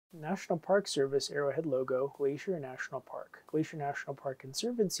National Park Service Arrowhead logo, Glacier National Park. Glacier National Park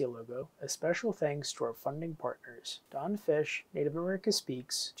Conservancy logo, a special thanks to our funding partners. Don Fish, Native America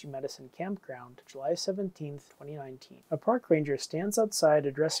Speaks, Two Medicine Campground, July 17th, 2019. A park ranger stands outside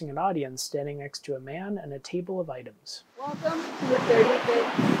addressing an audience standing next to a man and a table of items. Welcome to the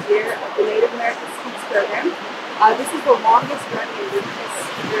 35th year of the Native America Speaks program. This is the longest running Indigenous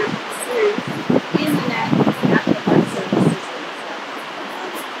series in the National Park Service system.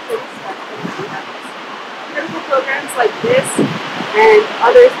 Critical programs like this and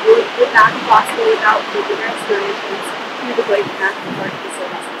others would not be possible without the generous donations to the Glacier National Park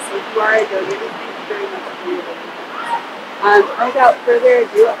Facility. So if you are a donor, thank you very much for your donation. Without further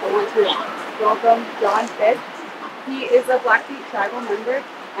ado, I want to welcome Don Fish. He is a Blackfeet tribal member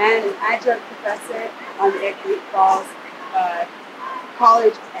and an adjunct professor on the Great Falls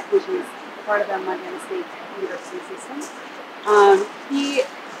College, which is part of the Montana State University system. He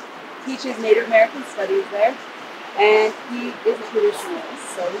teaches Native American studies there, and he is a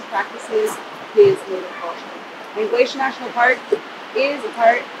traditionalist, so he practices his native culture. And Glacier National Park is a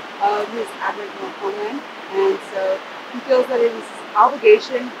part of his Aboriginal homeland, and so he feels that it is his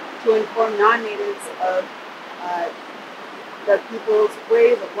obligation to inform non-natives of the people's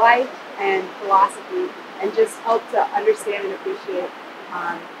ways of life and philosophy, and just help to understand and appreciate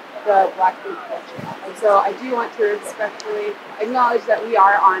the Blackfeet culture. And so I do want to respectfully acknowledge that we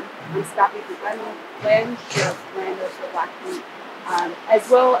are on Scotty land, the land of the Blackfeet, as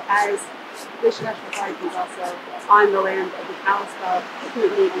well as Glacier National Park is also on the land of the Kalispel,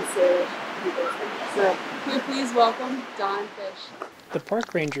 Kootenai, and Salish peoples. So can we please welcome Don Fish. The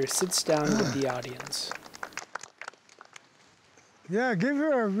park ranger sits down with the audience. Yeah, give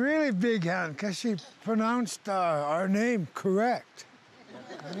her a really big hand because she pronounced our name correct.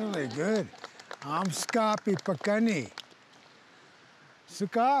 Really good. I'm Skapi Pakani.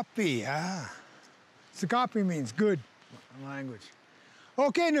 Sukapi, Sukapi means good in language.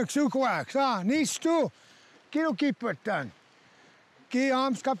 Okay, Nuksukwax, Nistu, Kirukipertan. Ki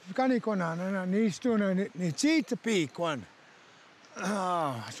am Skapi Pakani Kona, Nistu, Nichitapi Kwan.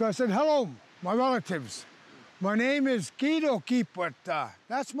 So I said, hello, my relatives. My name is Kido Kiperta.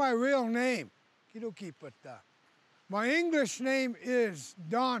 That's my real name, Kido Kiperta. My English name is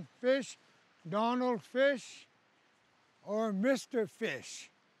Don Fish, Donald Fish, or Mr.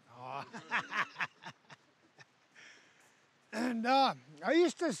 Fish. Oh. And I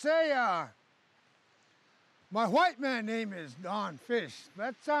used to say my white man name is Don Fish.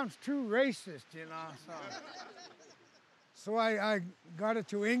 That sounds too racist, you know. So I got it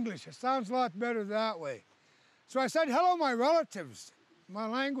to English. It sounds a lot better that way. So I said, hello, my relatives, my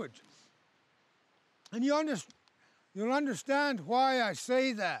language. And you'll understand why I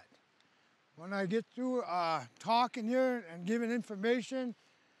say that when I get through talking here and giving information.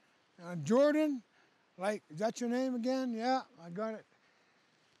 Jordan, is that your name again? Yeah, I got it.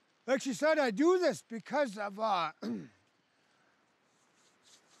 Like she said, I do this because of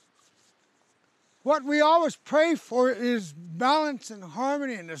what we always pray for is balance and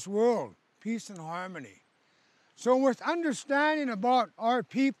harmony in this world, peace and harmony. So with understanding about our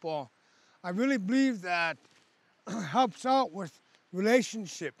people, I really believe that helps out with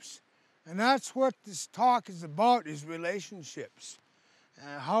relationships. And that's what this talk is about, is relationships.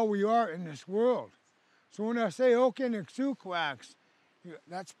 How we are in this world. So when I say Okinexuquax,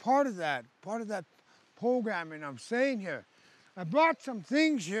 that's part of that programming I'm saying here. I brought some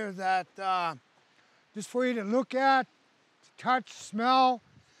things here that just for you to look at, touch, smell.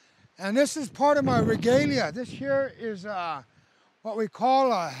 And this is part of my regalia. This here is what we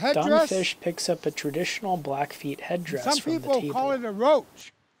call a headdress. Don Fish picks up a traditional Blackfeet headdress from the table. Some people call it a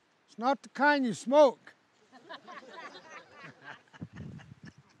roach. It's not the kind you smoke.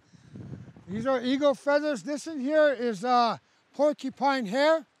 These are eagle feathers. This in here is porcupine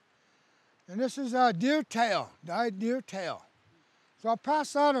hair. And this is deer tail, dyed deer tail. So I'll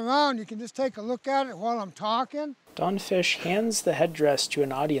pass that around. You can just take a look at it while I'm talking. Don Fish hands the headdress to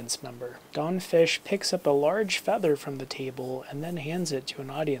an audience member. Don Fish picks up a large feather from the table and then hands it to an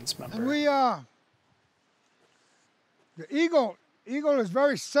audience member. And the eagle is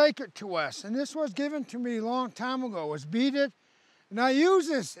very sacred to us. And this was given to me a long time ago. It was beaded. And I use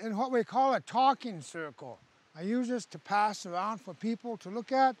this in what we call a talking circle. I use this to pass around for people to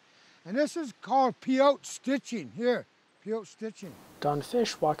look at. And this is called peyote stitching. Here, peyote stitching. Don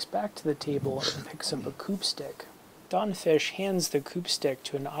Fish walks back to the table and picks up a coop stick. Don Fish hands the coop stick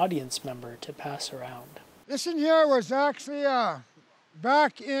to an audience member to pass around. This in here was actually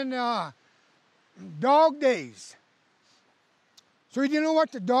back in dog days. So do you know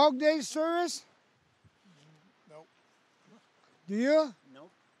what the dog days, sir, is? Nope. Do you?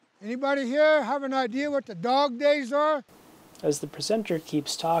 Nope. Anybody here have an idea what the dog days are? As the presenter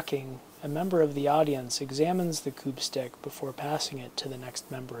keeps talking, a member of the audience examines the coop stick before passing it to the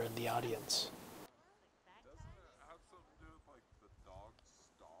next member of the audience. Doesn't it have something to do with like the dog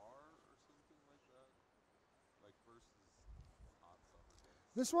star or something like that? Like versus hot summer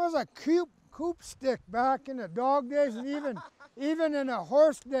days. This was a coop stick back in the dog days and even in the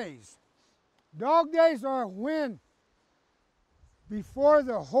horse days. Dog days are when before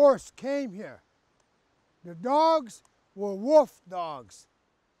the horse came here. The dogs were wolf dogs.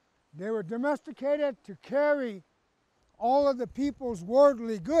 They were domesticated to carry all of the people's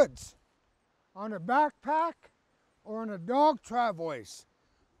worldly goods on a backpack or on a dog travois,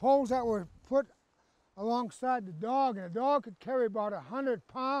 poles that were put alongside the dog, and the dog could carry about 100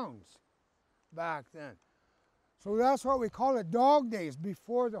 pounds back then. So that's what we call it dog days,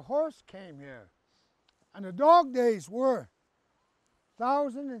 before the horse came here. And the dog days were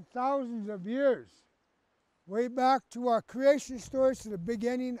thousands and thousands of years, way back to our creation stories, to the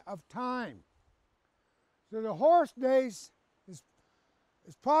beginning of time. So the horse days is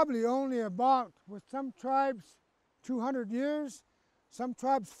probably only about, with some tribes, 200 years, some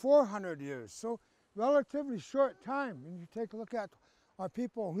tribes 400 years. So relatively short time when you take a look at our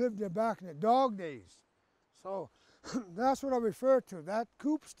people who lived there back in the dog days. So that's what I refer to. That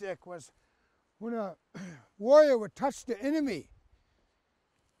coop stick was when a warrior would touch the enemy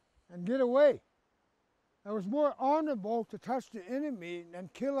and get away. It was more honorable to touch the enemy than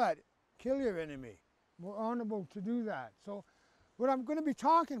kill your enemy. More honorable to do that. So what I'm going to be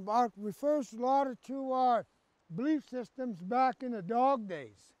talking about refers a lot to our belief systems back in the dog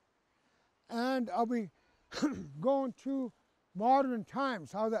days. And I'll be going to modern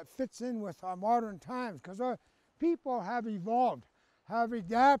times, how that fits in with our modern times, because our people have evolved, have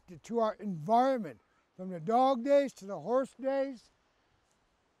adapted to our environment, from the dog days to the horse days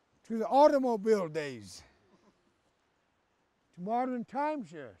to the automobile days to modern times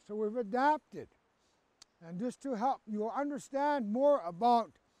here. So we've adapted. And just to help you understand more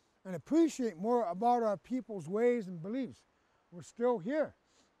about and appreciate more about our people's ways and beliefs, we're still here.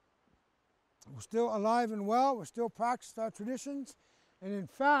 We're still alive and well. We're still practicing our traditions. And in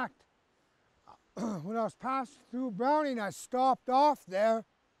fact, when I was passing through Browning, I stopped off there,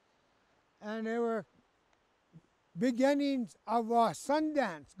 and there were beginnings of a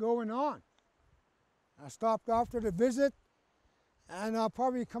Sundance going on. I stopped off there to visit, and I'll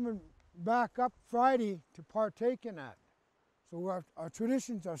probably be coming back up Friday to partake in that. So our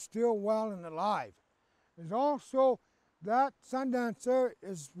traditions are still well and alive. There's also that Sundance there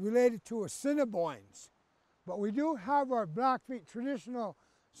is related to Assiniboines. But we do have our Blackfeet traditional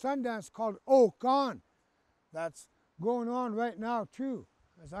Sundance called Oak On. That's going on right now too,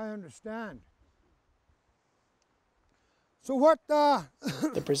 as I understand. So what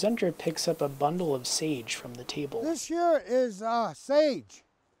The presenter picks up a bundle of sage from the table. this here is sage.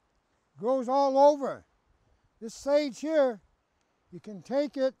 Grows all over. This sage here, you can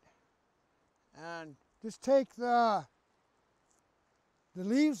take it and just take the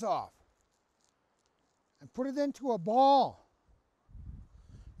leaves off and put it into a ball.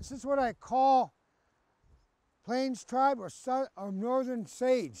 This is what I call Plains tribe or northern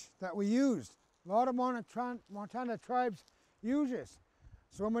sage that we use. A lot of Montana tribes use this.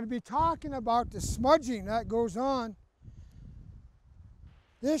 So I'm going to be talking about the smudging that goes on.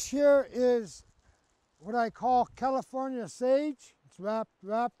 This here is what I call California sage. It's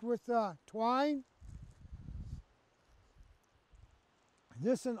wrapped with twine.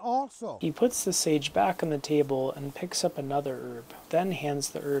 This and also. He puts the sage back on the table and picks up another herb, then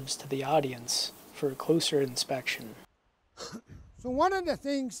hands the herbs to the audience for a closer inspection. So one of the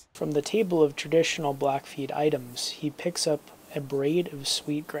things... From the table of traditional Blackfeet items, he picks up a braid of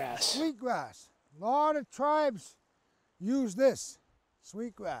sweetgrass. Sweetgrass. A lot of tribes use this,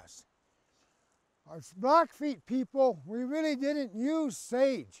 sweetgrass. Our Blackfeet people, we really didn't use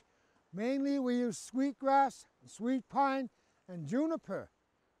sage. Mainly we used sweetgrass, sweet pine, and juniper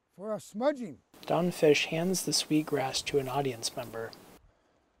for our smudging. Don Fish hands the sweetgrass to an audience member.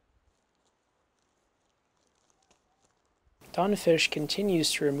 Don Fish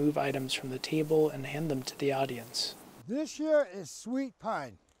continues to remove items from the table and hand them to the audience. This here is sweet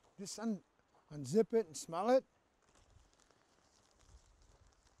pine. Just unzip it and smell it.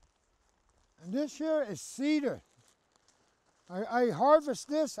 And this here is cedar. I harvest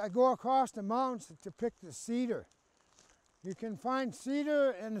this. I go across the mountains to pick the cedar. You can find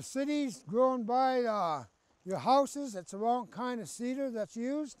cedar in the cities grown by your houses. It's the wrong kind of cedar that's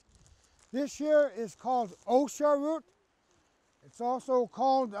used. This here is called osha root. It's also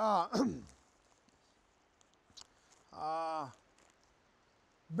called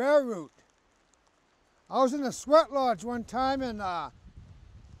bear root. I was in a sweat lodge one time, and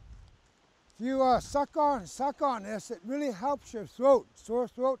if you suck on this, it really helps your throat, sore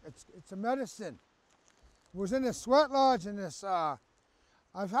throat. It's a medicine. I was in a sweat lodge, and this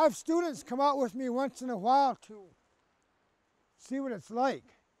I've had students come out with me once in a while to see what it's like.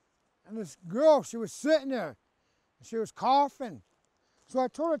 And this girl, she was sitting there, and she was coughing. So I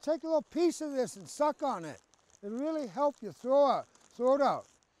told her, take a little piece of this and suck on it. It'll really help your throat out.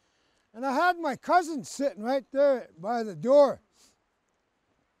 And I had my cousin sitting right there by the door.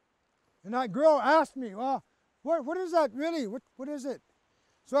 And that girl asked me, well, what is that really? What is it?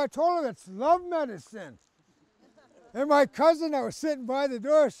 So I told her it's love medicine. And my cousin that was sitting by the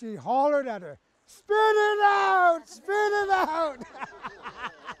door, she hollered at her, spit it out, spit it out.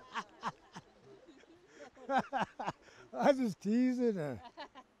 I just teasing her.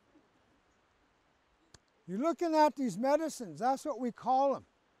 You're looking at these medicines, that's what we call them.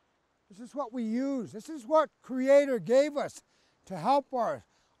 This is what we use. This is what Creator gave us to help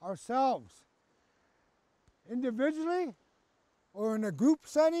ourselves. Individually, or in a group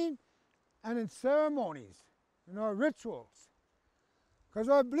setting, and in ceremonies, in our rituals. Because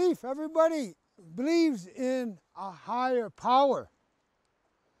our belief, everybody believes in a higher power.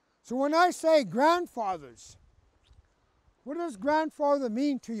 So when I say grandfathers, what does grandfather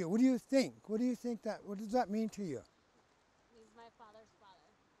mean to you? What do you think? What does that mean to you? He's my father's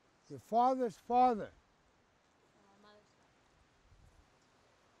father. Your father's father. And my mother's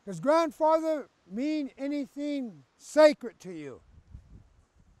father. Does grandfather mean anything sacred to you?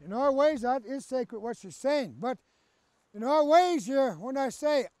 In our ways, that is sacred, what she's saying. But in our ways here, when I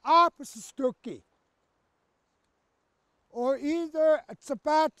say apasistuki, or either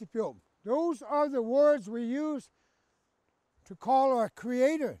tsapatipyo, those are the words we use to call our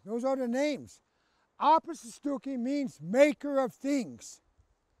Creator. Those are the names. Apasistuki means maker of things.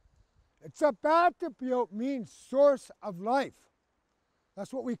 Tsapatipyo means source of life.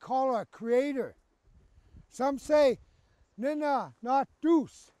 That's what we call our Creator. Some say Nina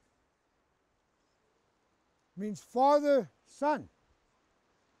Natus means Father, Son.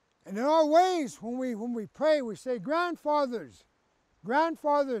 And in our ways, when we pray, we say grandfathers.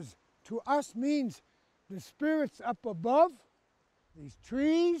 Grandfathers to us means the spirits up above, these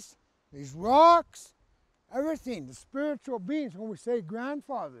trees, these rocks, everything, the spiritual beings. When we say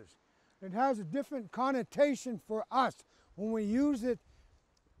grandfathers, it has a different connotation for us when we use it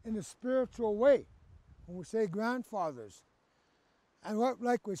in a spiritual way, when we say grandfathers. And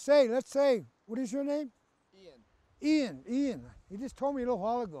like we say, let's say, what is your name? Ian. He just told me a little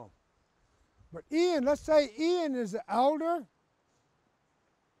while ago. But Ian, let's say Ian is an elder.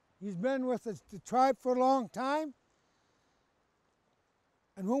 He's been with the tribe for a long time.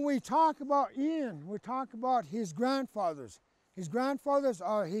 And when we talk about Ian, we talk about his grandfathers. His grandfathers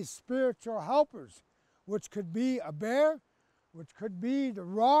are his spiritual helpers, which could be a bear, which could be the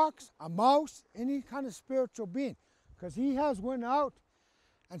rocks, a mouse, any kind of spiritual being. Because he has went out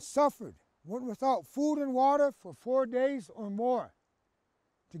and suffered, went without food and water for 4 days or more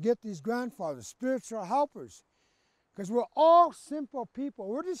to get these grandfathers, spiritual helpers. Because we're all simple people.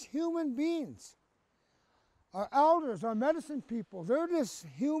 We're just human beings. Our elders, our medicine people, they're just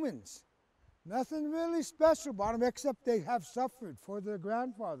humans. Nothing really special about them except they have suffered for their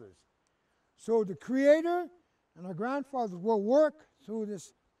grandfathers. So the Creator and our grandfathers will work through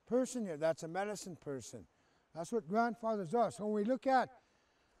this person here. That's a medicine person. That's what grandfathers are. So when we look at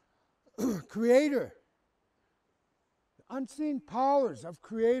Creator, the unseen powers of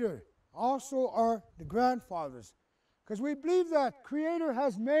Creator also are the grandfathers. Because we believe that Creator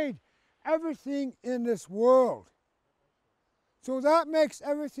has made everything in this world. So that makes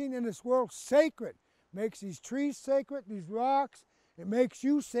everything in this world sacred. Makes these trees sacred, these rocks. It makes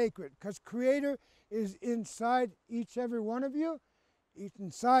you sacred because Creator is inside each every one of you,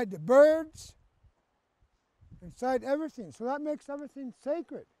 inside the birds, inside everything. So that makes everything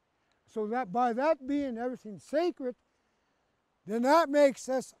sacred. So that by that being everything sacred, then that makes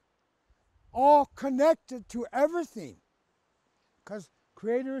us all connected to everything. Because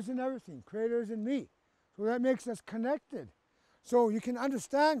Creator is in everything. Creator is in me. So that makes us connected. So you can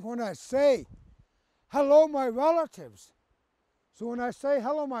understand when I say, hello, my relatives. So when I say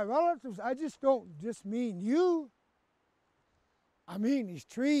hello, my relatives, I just don't just mean you. I mean these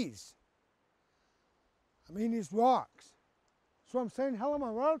trees. I mean these rocks. So I'm saying hello, my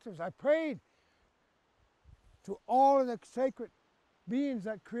relatives. I prayed to all of the sacred beings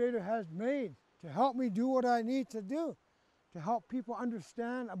that Creator has made to help me do what I need to do, to help people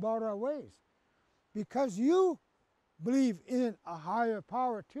understand about our ways. Because you believe in a higher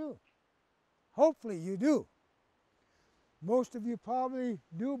power too. Hopefully you do. most of you probably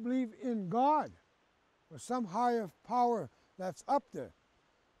do believe in God or some higher power that's up there.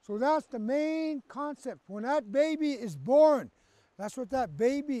 So that's the main concept. When that baby is born, that's what that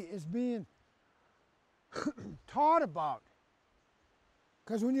baby is being taught about.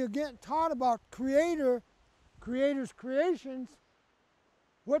 Because when you're getting taught about Creator's creations,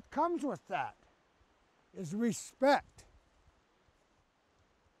 what comes with that is respect.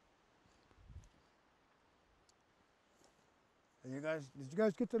 And did you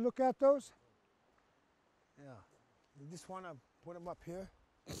guys get to look at those? Yeah. You just want to put them up here?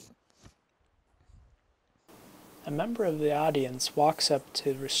 A member of the audience walks up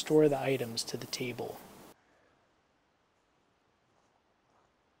to restore the items to the table.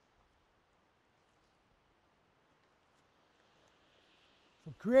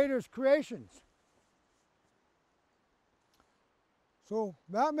 So Creator's creations. So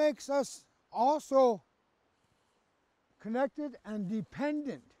that makes us also connected and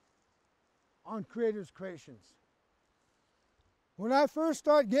dependent on Creator's creations. When I first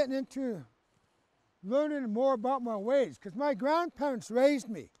started getting into learning more about my ways, because my grandparents raised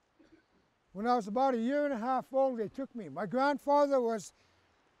me. When I was about 1.5 years old, they took me. My grandfather was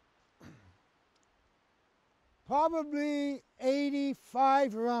probably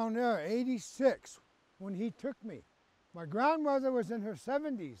 85, around there, 86, when he took me. My grandmother was in her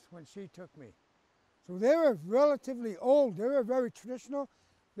 70s when she took me. So they were relatively old. They were very traditional.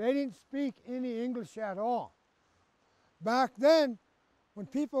 They didn't speak any English at all. Back then, when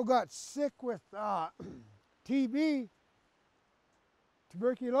people got sick with TB,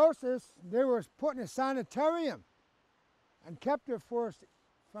 tuberculosis, they were put in a sanitarium and kept there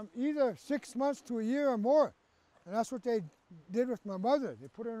from either 6 months to a year or more. And that's what they did with my mother. They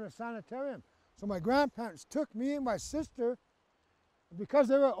put her in a sanitarium. So my grandparents took me and my sister, because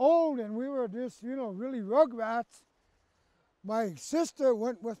they were old and we were just, really rugrats. My sister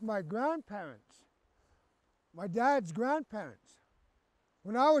went with my grandparents, my dad's grandparents.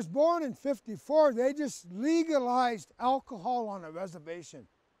 When I was born in '54, they just legalized alcohol on a reservation.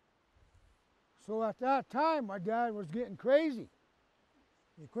 So at that time, my dad was getting crazy.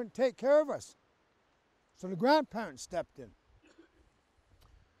 He couldn't take care of us. So the grandparents stepped in.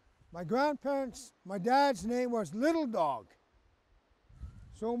 My dad's name was Little Dog.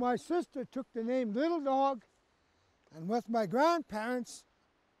 So my sister took the name Little Dog, and with my grandparents,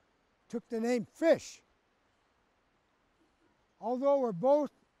 took the name Fish. Although we're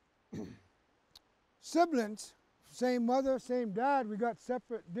both siblings, same mother, same dad, we got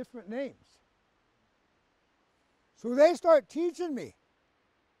separate, different names. So they start teaching me.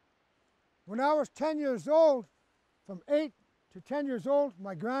 When I was 10 years old, from 8 to 10 years old,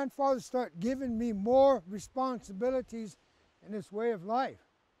 my grandfather started giving me more responsibilities in this way of life.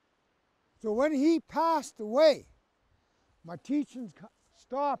 So when he passed away, my teaching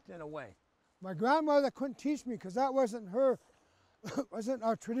stopped in a way. My grandmother couldn't teach me because that wasn't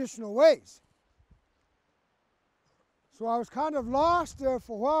our traditional ways. So I was kind of lost there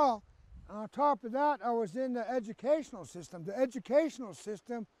for a while. And on top of that, I was in the educational system. The educational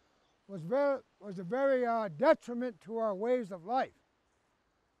system was a very detriment to our ways of life.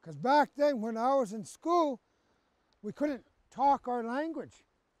 Because back then, when I was in school, we couldn't talk our language.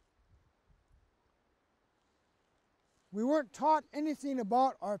 We weren't taught anything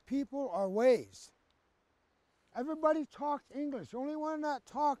about our people, our ways. Everybody talked English. The only one that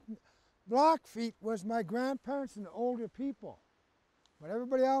talked Blackfeet was my grandparents and the older people. But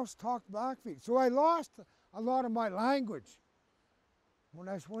everybody else talked Blackfeet. So I lost a lot of my language when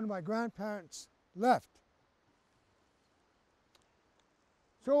my grandparents left.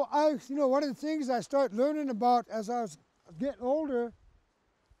 So one of the things I started learning about as I was getting older,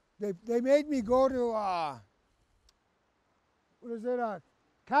 they made me go to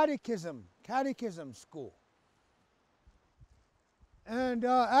catechism school. And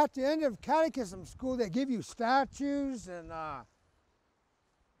at the end of catechism school, they give you statues and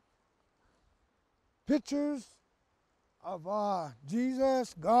pictures of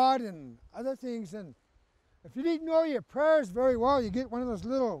Jesus, God, and other things. And if you didn't know your prayers very well, you get one of those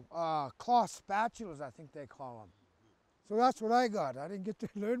little cloth spatulas, I think they call them. So that's what I got. I didn't get to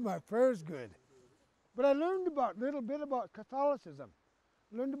learn my prayers good. But I learned a little bit about Catholicism.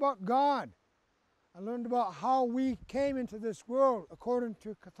 I learned about God. I learned about how we came into this world according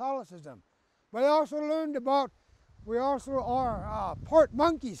to Catholicism. But I also learned about, we also are part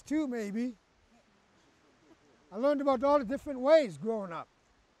monkeys too, maybe. I learned about all the different ways growing up.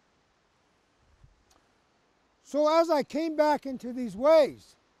 So as I came back into these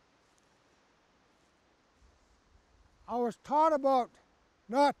ways, I was taught about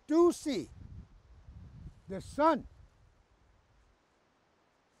not Dusi, the sun.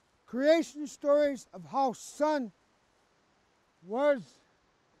 creation stories of how Son was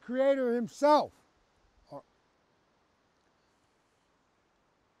Creator Himself.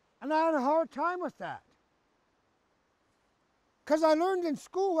 And I had a hard time with that. Because I learned in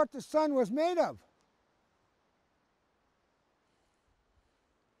school what the Son was made of.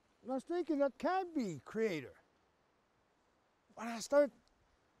 And I was thinking that can't be Creator. But I started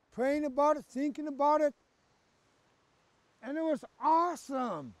praying about it, thinking about it, and it was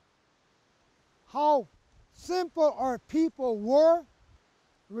awesome how simple our people were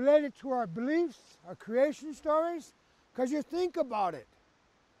related to our beliefs, our creation stories, because you think about it.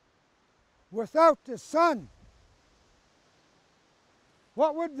 Without the Son,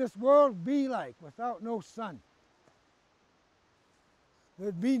 what would this world be like without no Sun?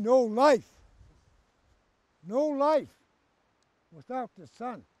 There'd be no life. No life without the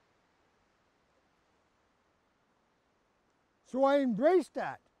Sun. So I embraced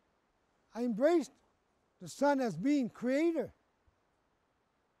that. I embraced the Sun as being Creator.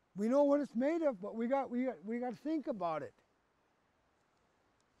 We know what it's made of, but we got to think about it.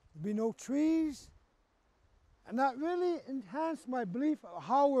 There'd be no trees. And that really enhanced my belief of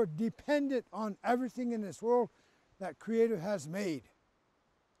how we're dependent on everything in this world that Creator has made.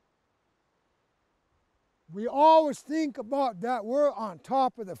 We always think about that we're on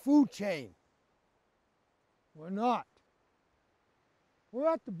top of the food chain. We're not. We're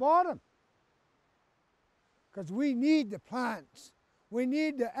at the bottom. Because we need the plants. We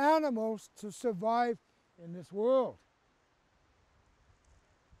need the animals to survive in this world.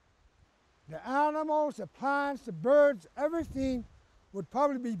 The animals, the plants, the birds, everything would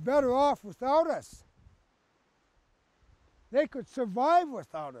probably be better off without us. They could survive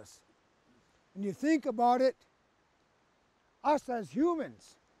without us. And you think about it, us as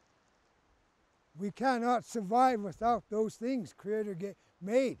humans, we cannot survive without those things Creator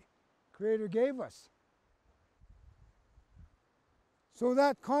made, Creator gave us. So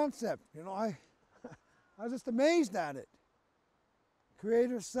that concept, I was just amazed at it.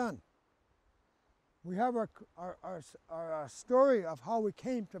 Creator's Son. We have our story of how we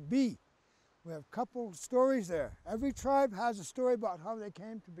came to be. We have a couple stories there. Every tribe has a story about how they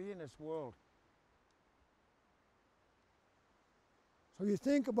came to be in this world. So you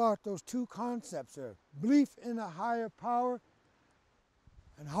think about those two concepts there, belief in a higher power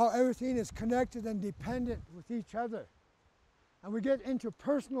and how everything is connected and dependent with each other. And we get into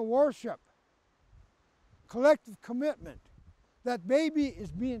personal worship, collective commitment. That baby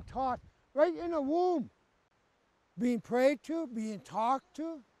is being taught right in the womb, being prayed to, being talked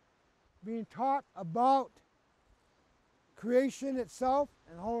to, being taught about creation itself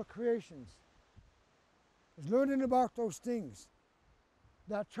and all creations. Is learning about those things.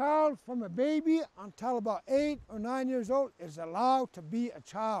 That child from a baby until about 8 or 9 years old is allowed to be a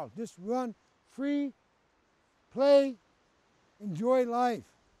child. Just run free, play, enjoy life.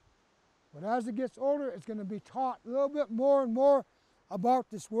 But as it gets older, it's going to be taught a little bit more and more about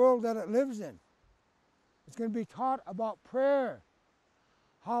this world that it lives in. It's going to be taught about prayer.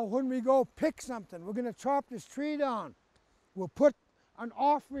 How when we go pick something, we're going to chop this tree down. We'll put an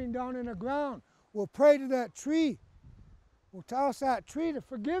offering down in the ground. We'll pray to that tree. We'll tell us that tree to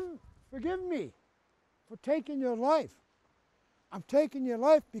forgive me for taking your life. I'm taking your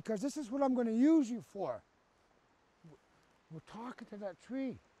life because this is what I'm going to use you for. We're talking to that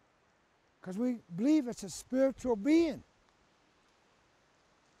tree because we believe it's a spiritual being.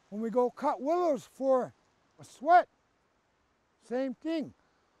 When we go cut willows for a sweat, same thing.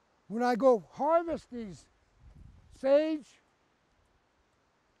 When I go harvest these sage,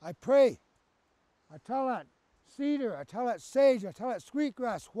 I pray. I tell that cedar, I tell that sage, I tell that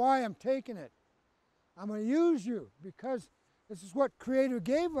sweetgrass why I'm taking it. I'm going to use you because this is what Creator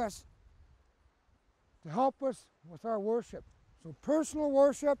gave us to help us with our worship. So personal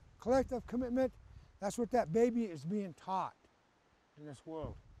worship, collective commitment, that's what that baby is being taught in this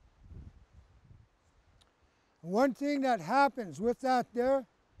world. And one thing that happens with that there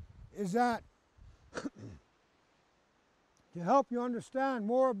is that to help you understand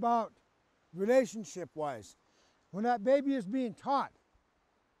more about relationship-wise, when that baby is being taught,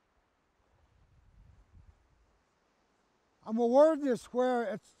 I'm going to word this where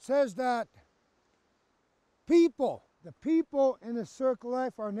it says that people, the people in the circle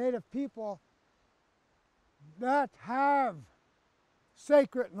life are native people that have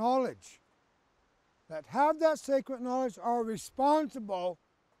sacred knowledge, that have that sacred knowledge are responsible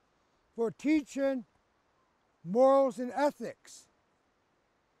for teaching morals and ethics.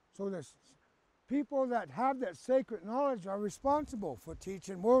 So there's people that have that sacred knowledge are responsible for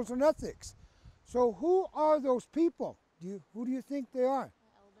teaching morals and ethics. So who are those people? Who do you think they are? The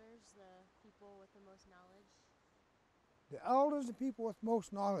elders. The elders and people with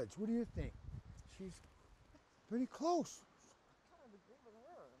most knowledge. What do you think? She's pretty close. Kind of agree with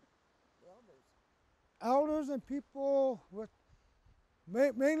her. The elders. Elders and people with,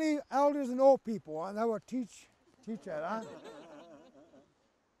 mainly elders and old people. And that would teach that, huh?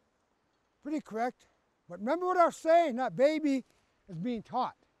 Pretty correct. But remember what I was saying, that baby is being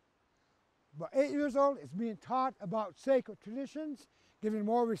taught. About 8 years old, it's being taught about sacred traditions, given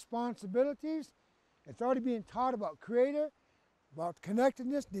more responsibilities. It's already being taught about Creator, about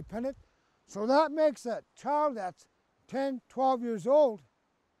connectedness, dependent. So that makes that child that's 10, 12 years old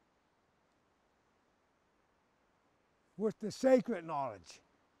with the sacred knowledge.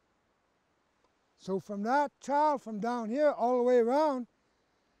 So from that child, from down here all the way around,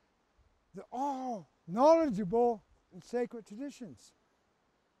 they're all knowledgeable in sacred traditions.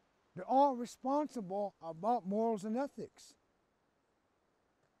 They're all responsible about morals and ethics.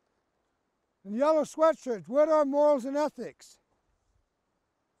 In yellow sweatshirts, what are morals and ethics?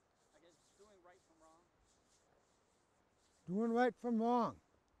 I guess doing right from wrong. Doing right from wrong.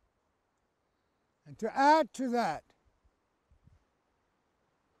 And to add to that,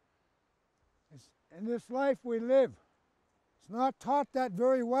 in this life we live, it's not taught that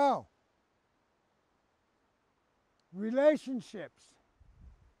very well. Relationships.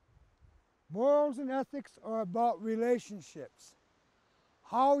 Morals and ethics are about relationships.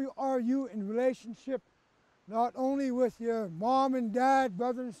 How are you in relationship not only with your mom and dad,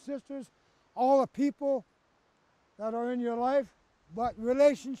 brothers and sisters, all the people that are in your life, but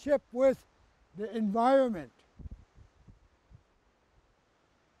relationship with the environment.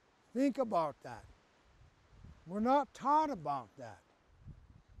 Think about that. We're not taught about that.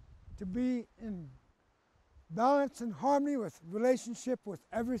 To be in balance and harmony with relationship with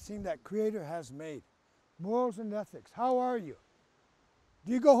everything that Creator has made. Morals and ethics. How are you?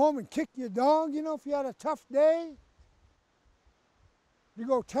 Do you go home and kick your dog, if you had a tough day? Do you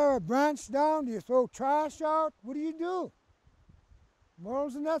go tear a branch down? Do you throw trash out? What do?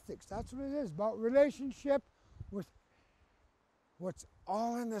 Morals and ethics, that's what it is, about relationship with what's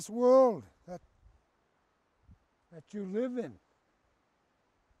all in this world that you live in.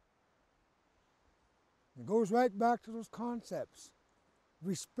 It goes right back to those concepts.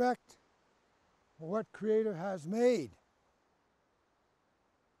 Respect for what Creator has made.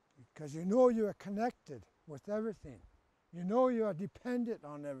 Because you know you are connected with everything. You know you are dependent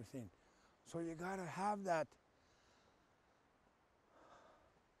on everything. So you got to have that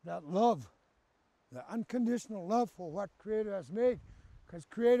love, the unconditional love for what Creator has made. Because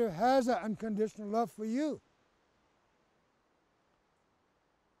Creator has an unconditional love for you.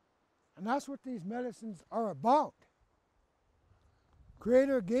 And that's what these medicines are about.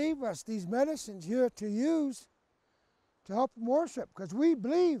 Creator gave us these medicines here to use to help worship, because we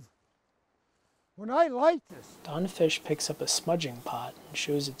believe. When I light this, Don Fish picks up a smudging pot and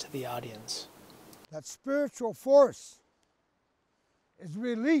shows it to the audience. that spiritual force is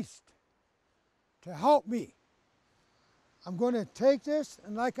released to help me. I'm going to take this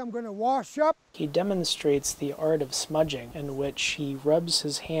and like I'm going to wash up. He demonstrates the art of smudging, in which he rubs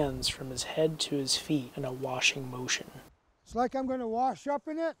his hands from his head to his feet in a washing motion. It's like I'm going to wash up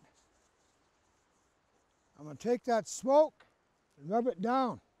in it. I'm going to take that smoke and rub it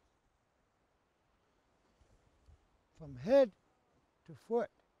down from head to foot.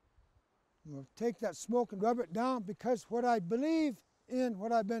 I'm going to take that smoke and rub it down, because what I believe in,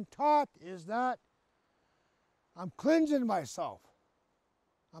 what I've been taught, is that I'm cleansing myself.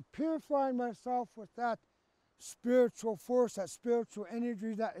 I'm purifying myself with that spiritual force, that spiritual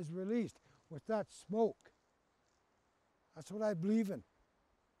energy that is released with that smoke. That's what I believe in.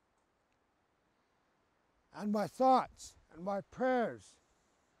 And my thoughts and my prayers,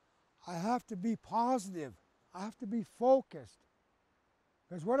 I have to be positive. I have to be focused.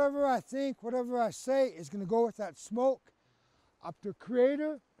 Because whatever I think, whatever I say is going to go with that smoke up to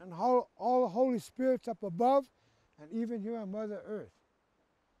Creator and all the Holy Spirits up above, and even here on Mother Earth.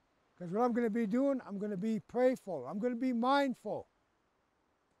 Because what I'm going to be doing, I'm going to be prayerful. I'm going to be mindful.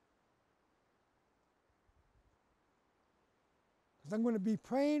 Because I'm going to be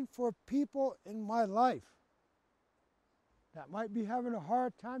praying for people in my life that might be having a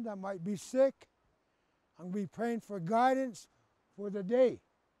hard time, that might be sick. I'm going to be praying for guidance for the day.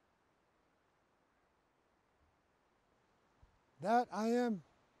 That I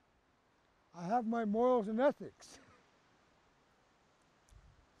have my morals and ethics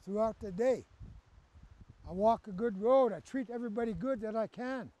throughout the day. I walk a good road. I treat everybody good that I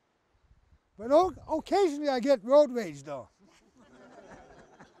can. But occasionally I get road rage though.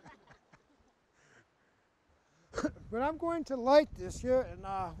 But I'm going to light this here, and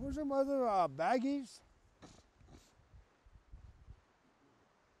where's some other baggies?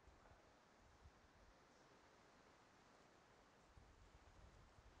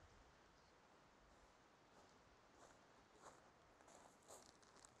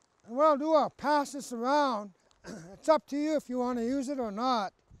 And what I'll do, I'll pass this around. It's up to you if you want to use it or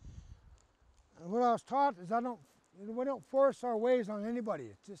not. And what I was taught is we don't force our ways on anybody.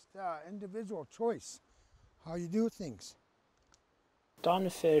 It's just individual choice, how you do things. Don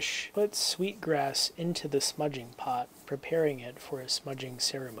Fish puts sweetgrass into the smudging pot, preparing it for a smudging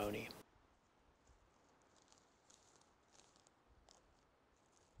ceremony.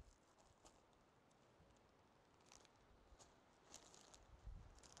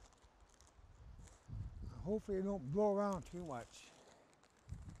 Hopefully it don't blow around too much.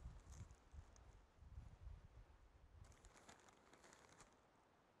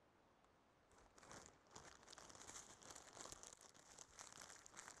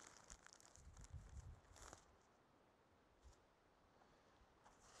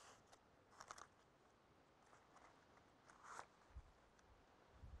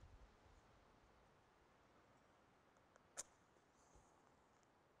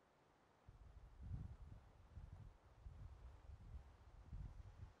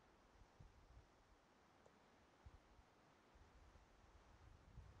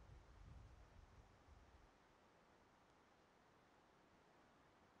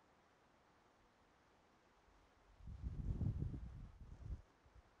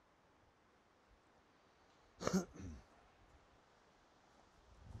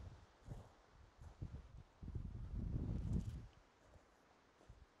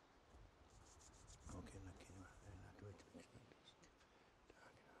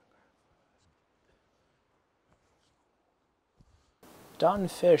 Don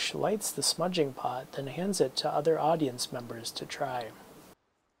Fish lights the smudging pot, then hands it to other audience members to try.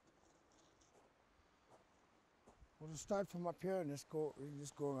 We'll just start from up here and we can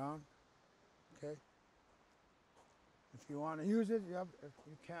just go around, okay? If you want to use it, you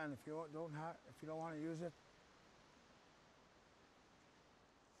can. If you don't want to use it,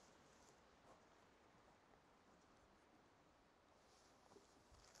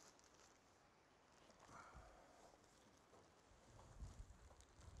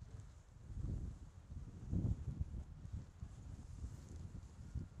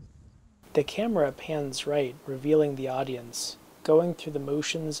 The camera pans right, revealing the audience, going through the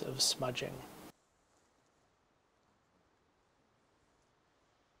motions of smudging.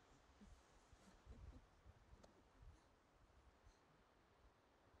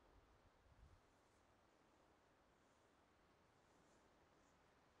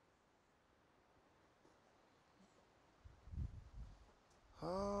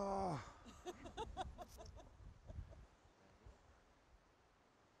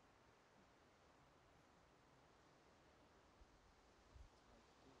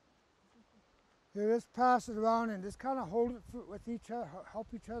 here, just pass it around and just kind of hold it with each other, help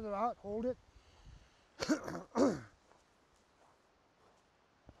each other out, hold it.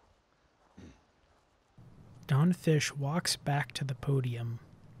 Don Fish walks back to the podium.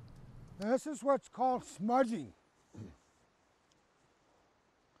 Now, this is what's called smudging.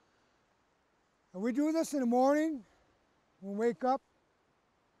 And we do this in the morning when we wake up.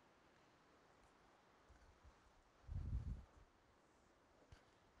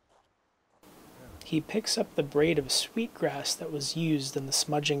 He picks up the braid of sweetgrass that was used in the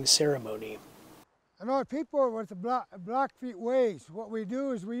smudging ceremony. I know people with the Blackfeet ways, what we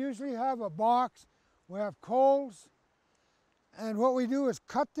do is we usually have a box, we have coals, and what we do is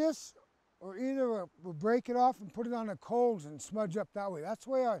cut this, or either we'll break it off and put it on the coals and smudge up that way. That's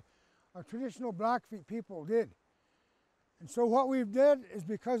the way our traditional Blackfeet people did. And so what we've did is,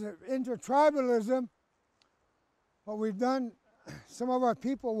 because of intertribalism, what we've done, some of our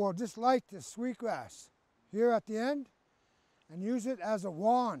people will just light the sweetgrass here at the end and use it as a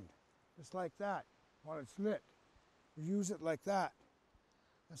wand, just like that, while it's lit. We use it like that.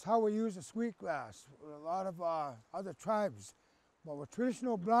 That's how we use the sweetgrass. A lot of other tribes, but with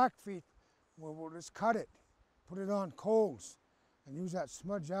traditional Blackfeet, we'll just cut it, put it on coals, and use that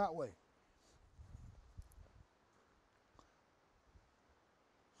smudge that way.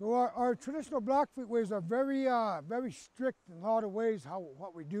 So our traditional Blackfeet ways are very, very strict in a lot of ways how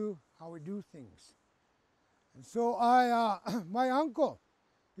we do things. And so my uncle,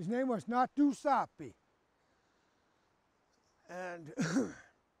 his name was Natusapi, and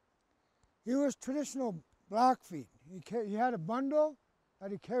he was traditional Blackfeet. He had a bundle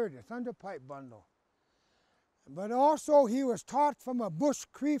that he carried, a thunderpipe bundle. But also he was taught from a bush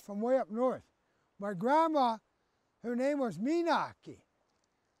Cree from way up north. My grandma, her name was Minaki.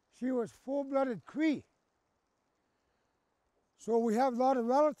 She was full-blooded Cree. So we have a lot of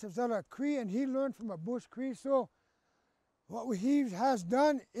relatives that are Cree, and he learned from a bush Cree. So what he has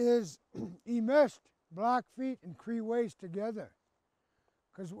done is he meshed Blackfeet and Cree ways together.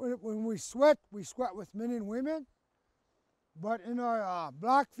 Because when we sweat with men and women. But in our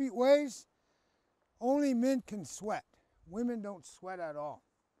Blackfeet ways, only men can sweat. Women don't sweat at all.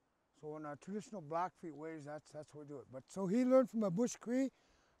 So in our traditional Blackfeet ways, that's what we do it. But so he learned from a Bush Cree,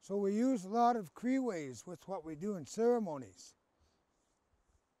 so we use a lot of Cree ways with what we do in ceremonies.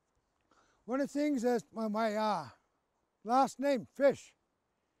 One of the things is my last name, Fish.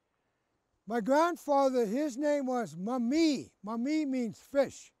 My grandfather, his name was Mami. Mami means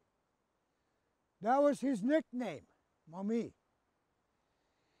fish. That was his nickname, Mami.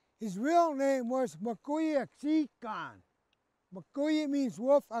 His real name was Makuya Aksikan. Makuya means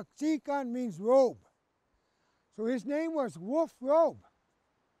wolf, Aksikan means robe. So his name was Wolf Robe.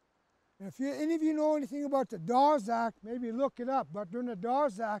 And if any of you know anything about the Dawes Act, maybe look it up. But during the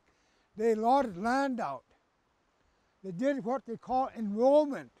Dawes Act, they allotted land out. They did what they call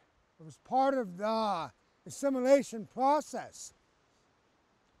enrollment. It was part of the assimilation process.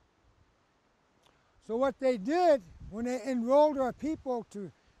 So what they did, when they enrolled our people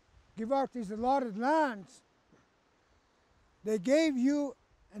to give out these allotted lands, they gave you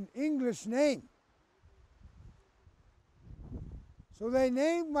an English name. So they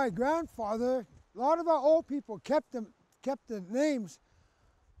named my grandfather. A lot of our old people kept the names,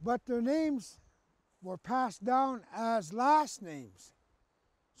 but their names were passed down as last names.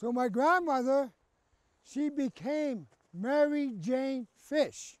 So my grandmother, she became Mary Jane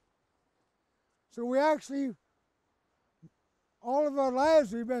Fish. So we actually, all of our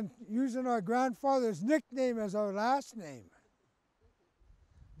lives, we've been using our grandfather's nickname as our last name.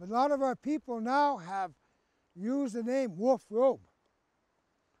 But a lot of our people now have used the name Wolf Robe.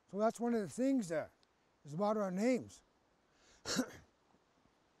 So that's one of the things there, is about our names.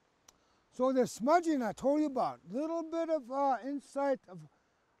 So the smudging I told you about, a little bit of insight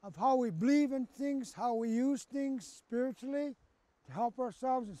of how we believe in things, how we use things spiritually to help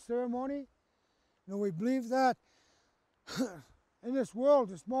ourselves in ceremony. You know, we believe that in this world,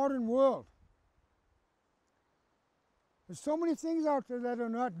 this modern world, there's so many things out there that are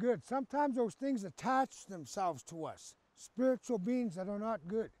not good. Sometimes those things attach themselves to us, spiritual beings that are not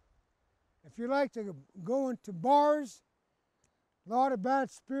good. If you like to go into bars, a lot of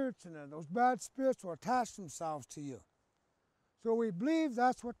bad spirits in there. Those bad spirits will attach themselves to you. So we believe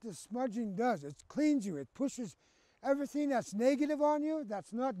that's what the smudging does. It cleans you. It pushes everything that's negative on you,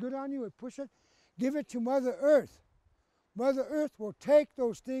 that's not good on you, it pushes it. Give it to Mother Earth. Mother Earth will take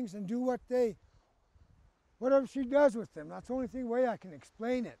those things and do whatever she does with them. That's the only way I can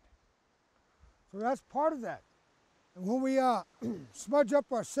explain it. So that's part of that. And when we smudge up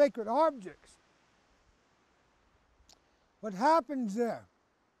our sacred objects, what happens there?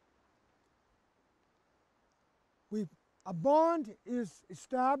 A bond is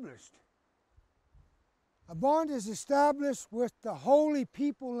established. A bond is established with the holy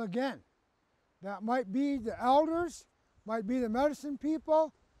people again. That might be the elders, might be the medicine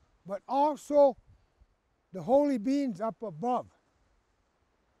people, but also the holy beings up above.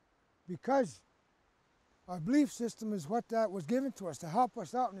 Because our belief system is what that was given to us to help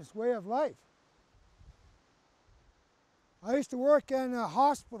us out in this way of life. I used to work in a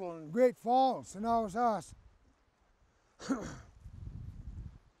hospital in Great Falls, and I was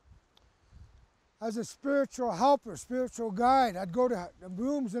as a spiritual helper, spiritual guide. I'd go to the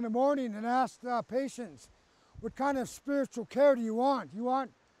rooms in the morning and ask the patients, what kind of spiritual care do you want? You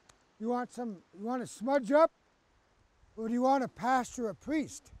want to smudge up, or do you want to pastor a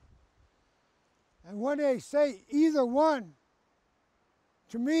priest? And when they say either one,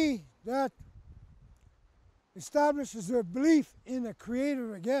 to me, that establishes their belief in a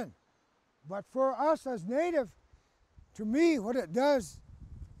creator again. But for us as Native, to me, what it does,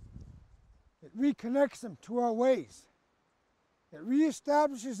 it reconnects them to our ways. It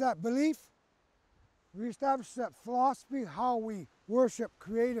reestablishes that belief, reestablishes that philosophy, how we worship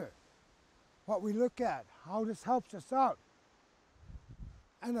Creator, what we look at, how this helps us out.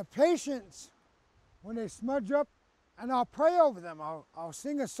 And the patients, when they smudge up, and I'll pray over them, I'll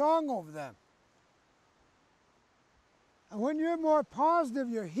sing a song over them. And when you're more positive,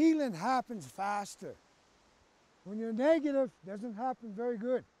 your healing happens faster. When you're negative, it doesn't happen very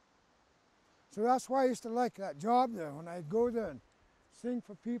good. So that's why I used to like that job there, when I'd go there and sing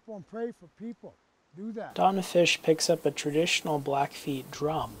for people and pray for people. Do that. Donna Fish picks up a traditional Blackfeet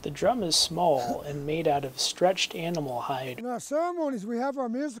drum. The drum is small and made out of stretched animal hide. In our ceremonies, we have our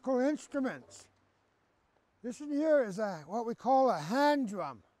musical instruments. This in here is what we call a hand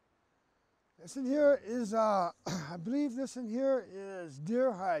drum. This in here is, I believe this in here is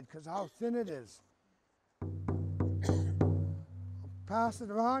deer hide, because how thin it is. I'll pass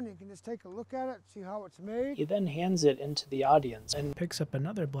it around. You can just take a look at it, see how it's made. He then hands it into the audience and picks up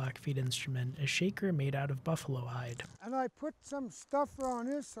another Blackfeet instrument, a shaker made out of buffalo hide. And I put some stuff around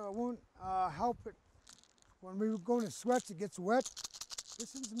this so it won't help it when we go to sweats, it gets wet.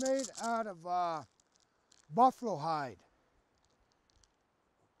 This is made out of buffalo hide.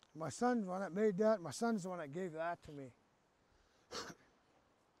 My son's the one that made that. My son's the one that gave that to me.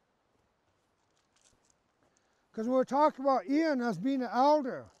 Because we're talking about Ian as being an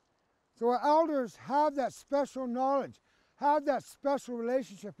elder. So our elders have that special knowledge, have that special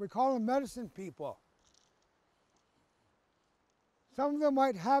relationship. We call them medicine people. Some of them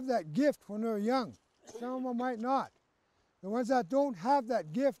might have that gift when they're young. Some of them might not. The ones that don't have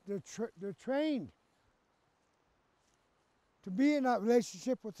that gift, they're trained to be in that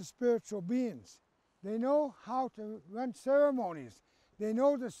relationship with the spiritual beings. They know how to run ceremonies. They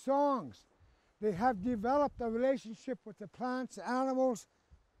know the songs. They have developed a relationship with the plants, the animals,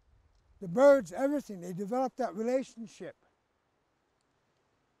 the birds, everything. They developed that relationship.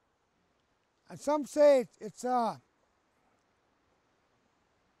 And some say it's a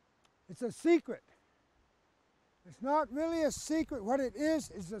secret. It's not really a secret. What it is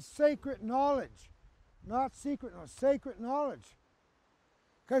a sacred knowledge. Not secret, no, sacred knowledge.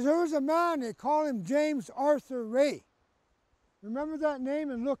 Because there was a man, they call him James Arthur Ray. Remember that name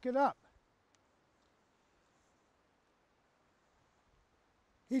and look it up.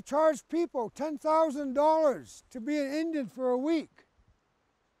 He charged people $10,000 to be an Indian for a week.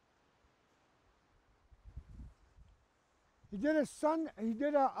 He did a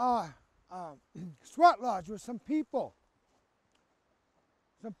sweat lodge with some people.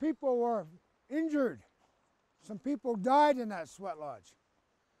 Some people were injured. Some people died in that sweat lodge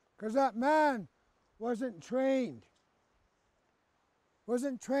because that man wasn't trained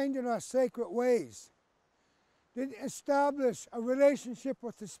in our sacred ways. Didn't establish a relationship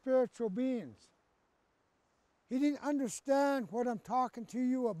with the spiritual beings. He didn't understand what I'm talking to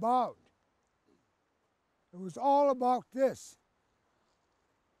you about. It was all about this.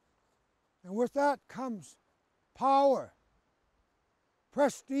 And with that comes power,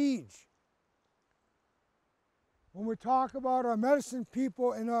 prestige. When we talk about our medicine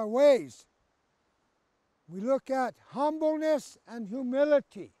people and our ways, we look at humbleness and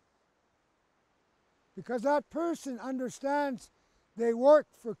humility. Because that person understands they work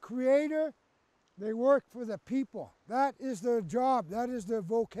for Creator, they work for the people. That is their job, that is their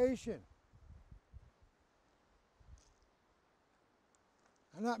vocation.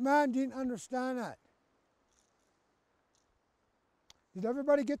 And that man didn't understand that. Did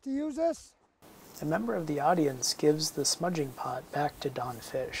everybody get to use this? A member of the audience gives the smudging pot back to Don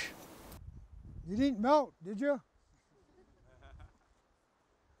Fish. You didn't melt, did you?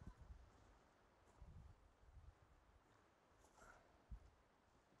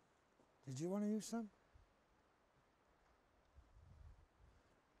 Did you want to use some?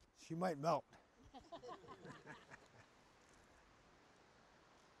 She might melt.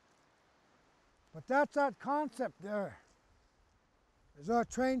 But that's that concept there. There's our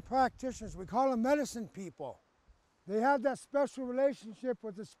trained practitioners. We call them medicine people. They have that special relationship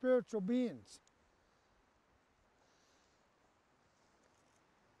with the spiritual beings.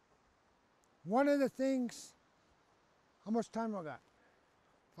 One of the things, how much time I got?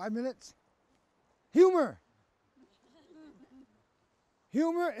 5 minutes? Humor.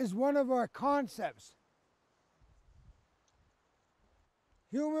 Humor is one of our concepts.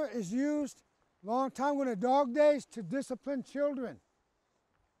 Humor is used a long time ago in the dog days to discipline children.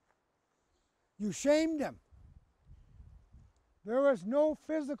 You shamed them. There was no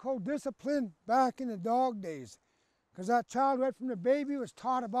physical discipline back in the dog days because that child right from the baby was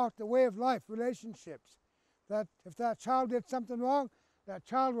taught about the way of life, relationships. That if that child did something wrong, that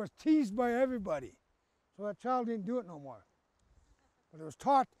child was teased by everybody. So that child didn't do it no more. But it was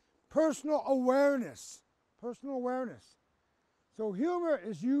taught personal awareness. Personal awareness. So humor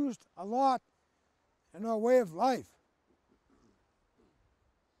is used a lot in our way of life.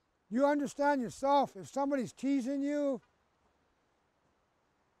 You understand yourself. If somebody's teasing you,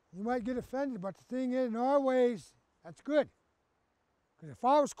 you might get offended. But the thing is, in our ways, that's good. Because if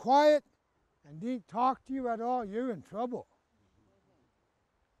I was quiet and didn't talk to you at all, you're in trouble.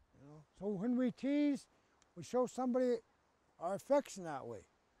 You know? So when we tease, we show somebody our affection that way.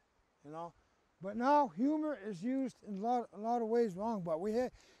 You know? But now humor is used in a lot of ways wrong. But we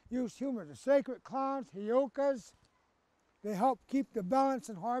use humor. The sacred clowns, heyokas, they help keep the balance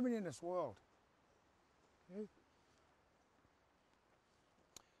and harmony in this world. Okay?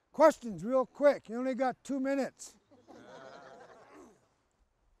 Questions real quick. You only got 2 minutes. The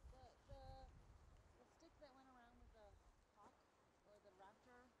stick that went around with the hawk or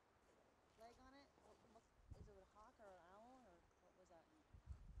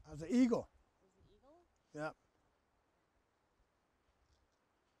As an eagle. Was the eagle? Yep.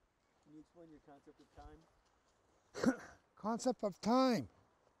 Can you explain your concept of time? Concept of time.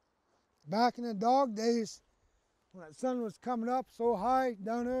 Back in the dog days, when that sun was coming up so high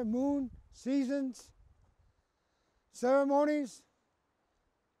down there, moon, seasons, ceremonies,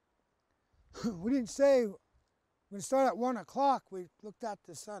 we didn't say we start at 1 o'clock, we looked at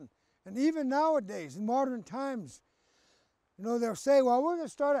the sun. And even nowadays, in modern times, you know, they'll say, well, we're going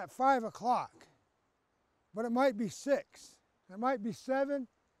to start at 5 o'clock. But it might be 6, it might be 7,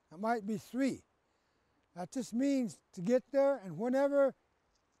 it might be 3. That just means to get there, and whenever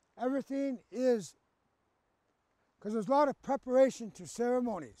everything is, because there's a lot of preparation to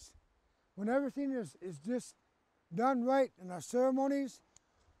ceremonies. When everything is just done right in our ceremonies,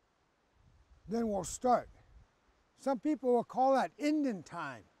 then we'll start. Some people will call that Indian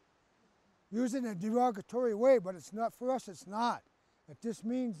time, using a derogatory way, but it's not, for us it's not. It just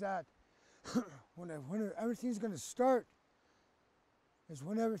means that when everything's going to start is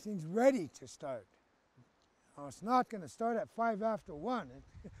when everything's ready to start. Now, it's not going to start at 5 after 1.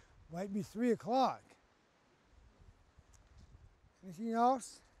 It might be 3 o'clock. Anything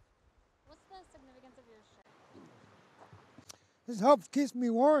else? What's the significance of your shirt? This helps keep me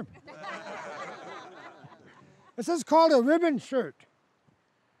warm. This is called a ribbon shirt.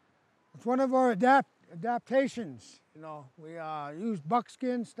 It's one of our adaptations. You know, we use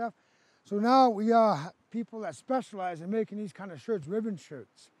buckskin stuff. So now we have people that specialize in making these kind of shirts, ribbon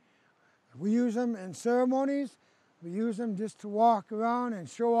shirts. We use them in ceremonies. We use them just to walk around and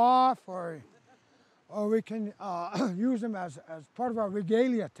show off, or we can use them as part of our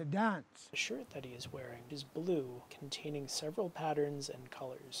regalia to dance. The shirt that he is wearing is blue, containing several patterns and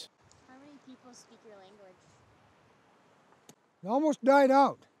colors. How many people speak your language? It almost died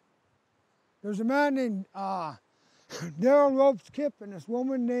out. There's a man named Daryl Robes-Kip and this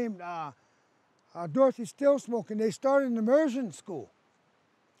woman named Dorothy Stillsmoke, and they started an immersion school.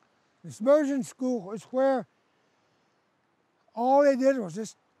 This immersion school is where all they did was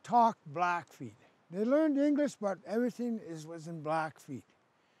just talk Blackfeet. They learned English, but everything was in Blackfeet.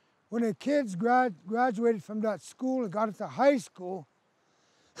 When the kids graduated from that school and got into high school,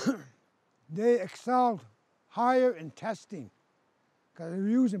 they excelled higher in testing because they were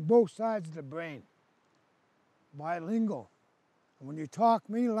using both sides of the brain, bilingual. And when you talk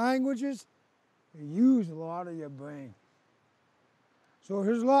many languages, you use a lot of your brain. So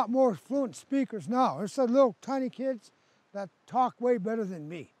there's a lot more fluent speakers now. There's some little tiny kids that talk way better than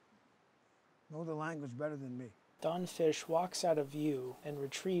me, know the language better than me. Don Fish walks out of view and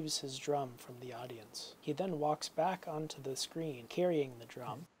retrieves his drum from the audience. He then walks back onto the screen, carrying the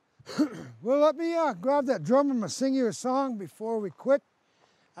drum. Well, let me grab that drum. I'm going to sing you a song before we quit.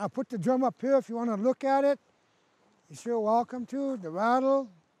 I'll put the drum up here if you want to look at it. You're sure welcome to. The rattle.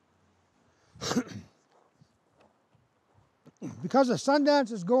 Because the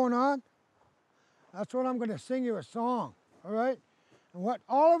Sundance is going on, that's what I'm going to sing you a song, all right? And what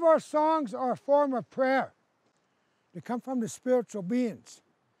all of our songs are a form of prayer. They come from the spiritual beings.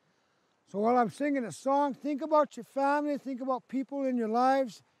 So while I'm singing a song, think about your family, think about people in your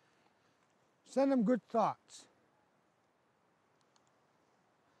lives. Send them good thoughts.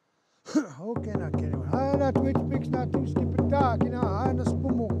 Okay, now, Kenny. I'm not to fix, not to skip a talk, you know. I'm not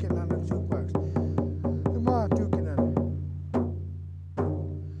smoking on the jukebox. Come on, Duke.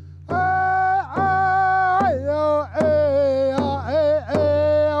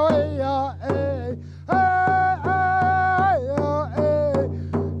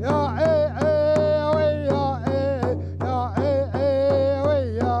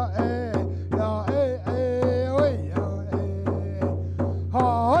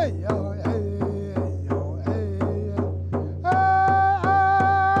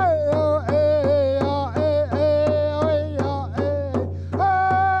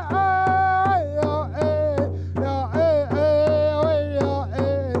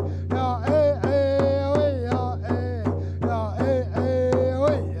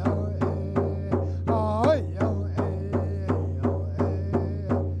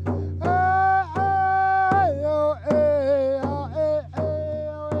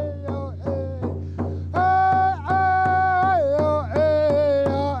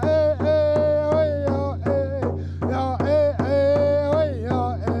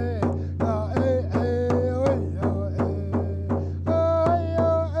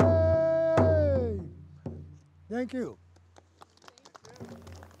 Thank you.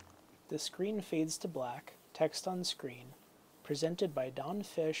 The screen fades to black, text on screen, presented by Don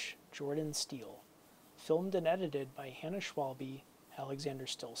Fish, Jordan Steele, filmed and edited by Hannah Schwalbe, Alexander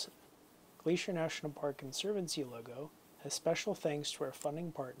Stilson. Glacier National Park Conservancy logo, A special thanks to our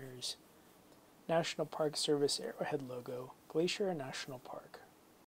funding partners, National Park Service Arrowhead logo, Glacier National Park.